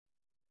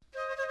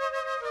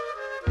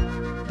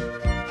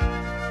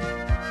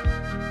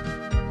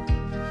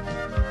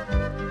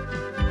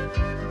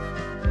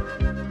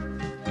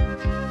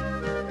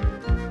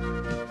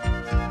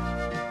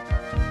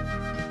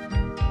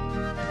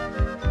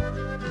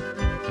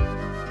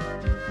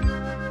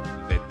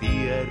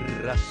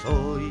tierra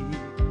soy,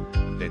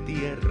 de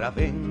tierra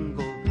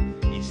vengo,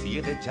 y si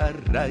he de echar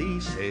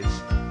raíces,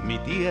 mi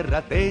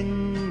tierra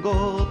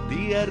tengo.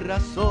 Tierra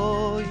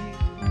soy,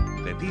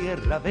 de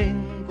tierra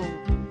vengo,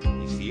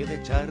 y si he de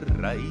echar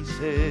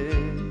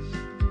raíces,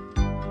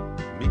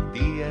 mi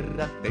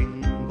tierra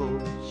tengo.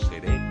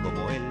 Seré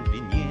como el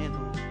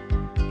viñedo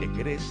que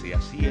crece a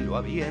cielo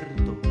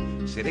abierto,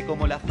 seré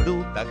como la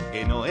fruta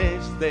que no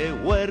es de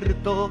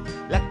huerto,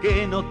 la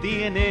que no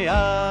tiene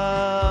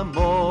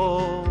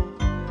amo,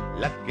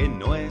 la que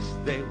no es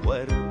de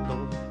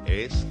huerto.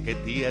 Es que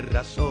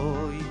tierra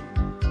soy,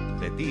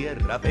 de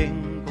tierra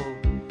vengo,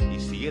 y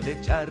si he de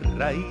echar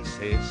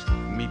raíces,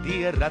 mi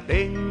tierra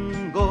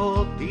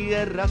tengo.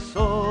 Tierra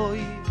soy,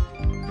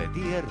 de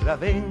tierra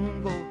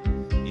vengo,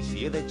 y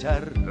si he de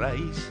echar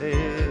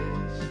raíces,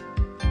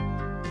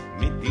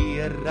 mi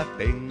tierra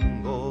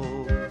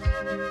tengo.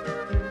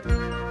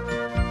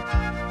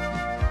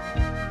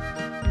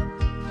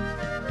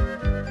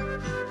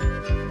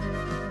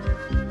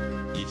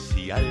 Y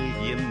si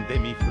alguien de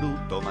mi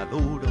fruto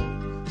maduro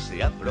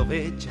se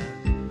aprovecha,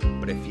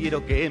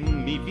 prefiero que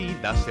en mi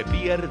vida se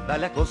pierda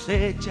la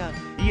cosecha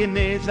y en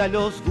ella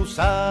los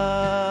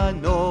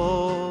gusanos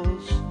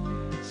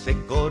se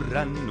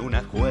corran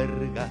una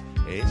juerga.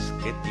 Es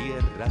que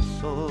tierra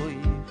soy,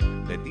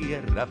 de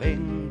tierra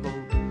vengo,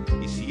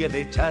 y si he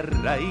de echar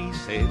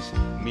raíces,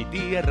 mi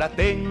tierra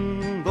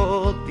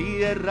tengo.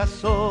 Tierra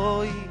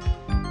soy,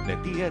 de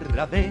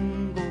tierra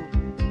vengo,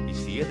 y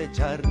si he de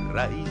echar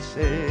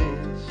raíces,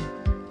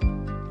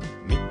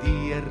 mi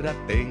tierra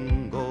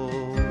tengo.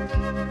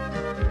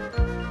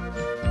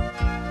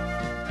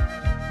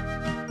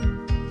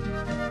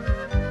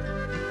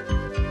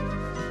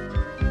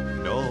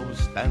 No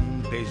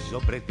obstante, yo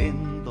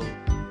pretendo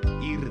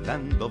ir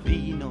dando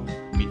vino,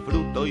 mi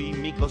fruto y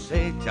mi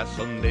cosecha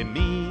son de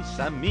mis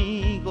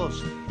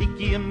amigos, y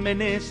quien me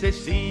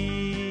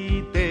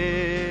necesite,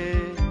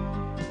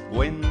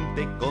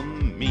 cuente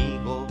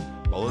conmigo,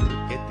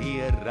 porque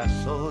tierra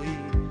soy,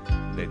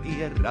 de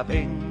tierra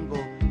vengo,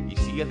 y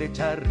si he de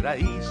echar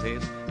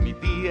raíces, mi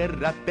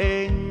tierra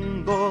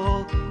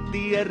tengo.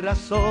 Tierra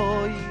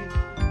soy,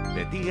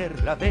 de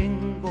tierra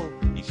vengo,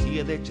 y si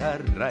he de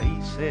echar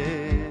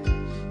raíces,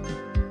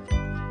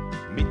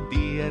 mi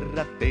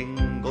tierra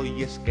tengo.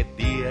 Y es que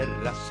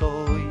tierra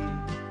soy,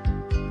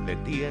 de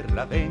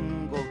tierra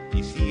vengo,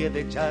 y si he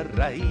de echar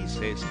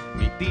raíces,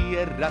 mi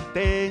tierra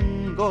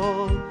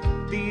tengo.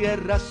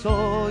 Tierra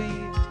soy,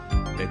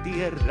 de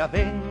tierra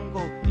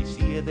vengo, y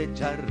si he de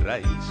echar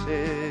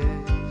raíces,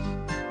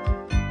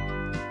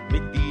 mi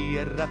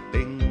tierra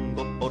tengo.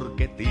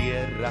 Porque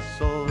tierra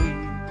soy,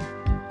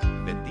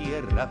 de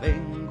tierra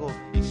vengo,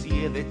 y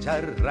si he de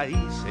echar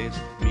raíces,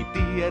 mi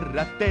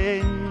tierra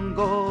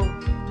tengo.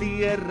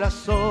 Tierra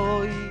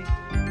soy,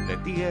 de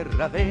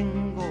tierra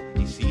vengo,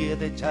 y si he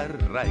de echar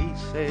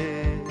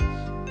raíces,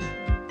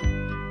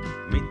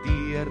 mi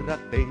tierra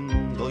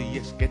tengo. Y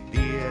es que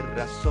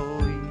tierra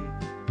soy,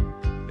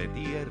 de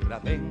tierra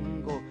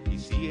vengo, y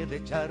si he de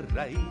echar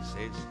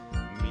raíces,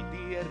 mi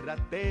tierra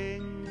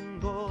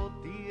tengo.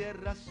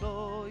 Tierra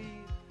soy,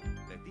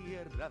 de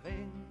tierra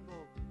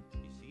vengo,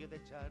 y si he de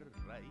echar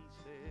raíces.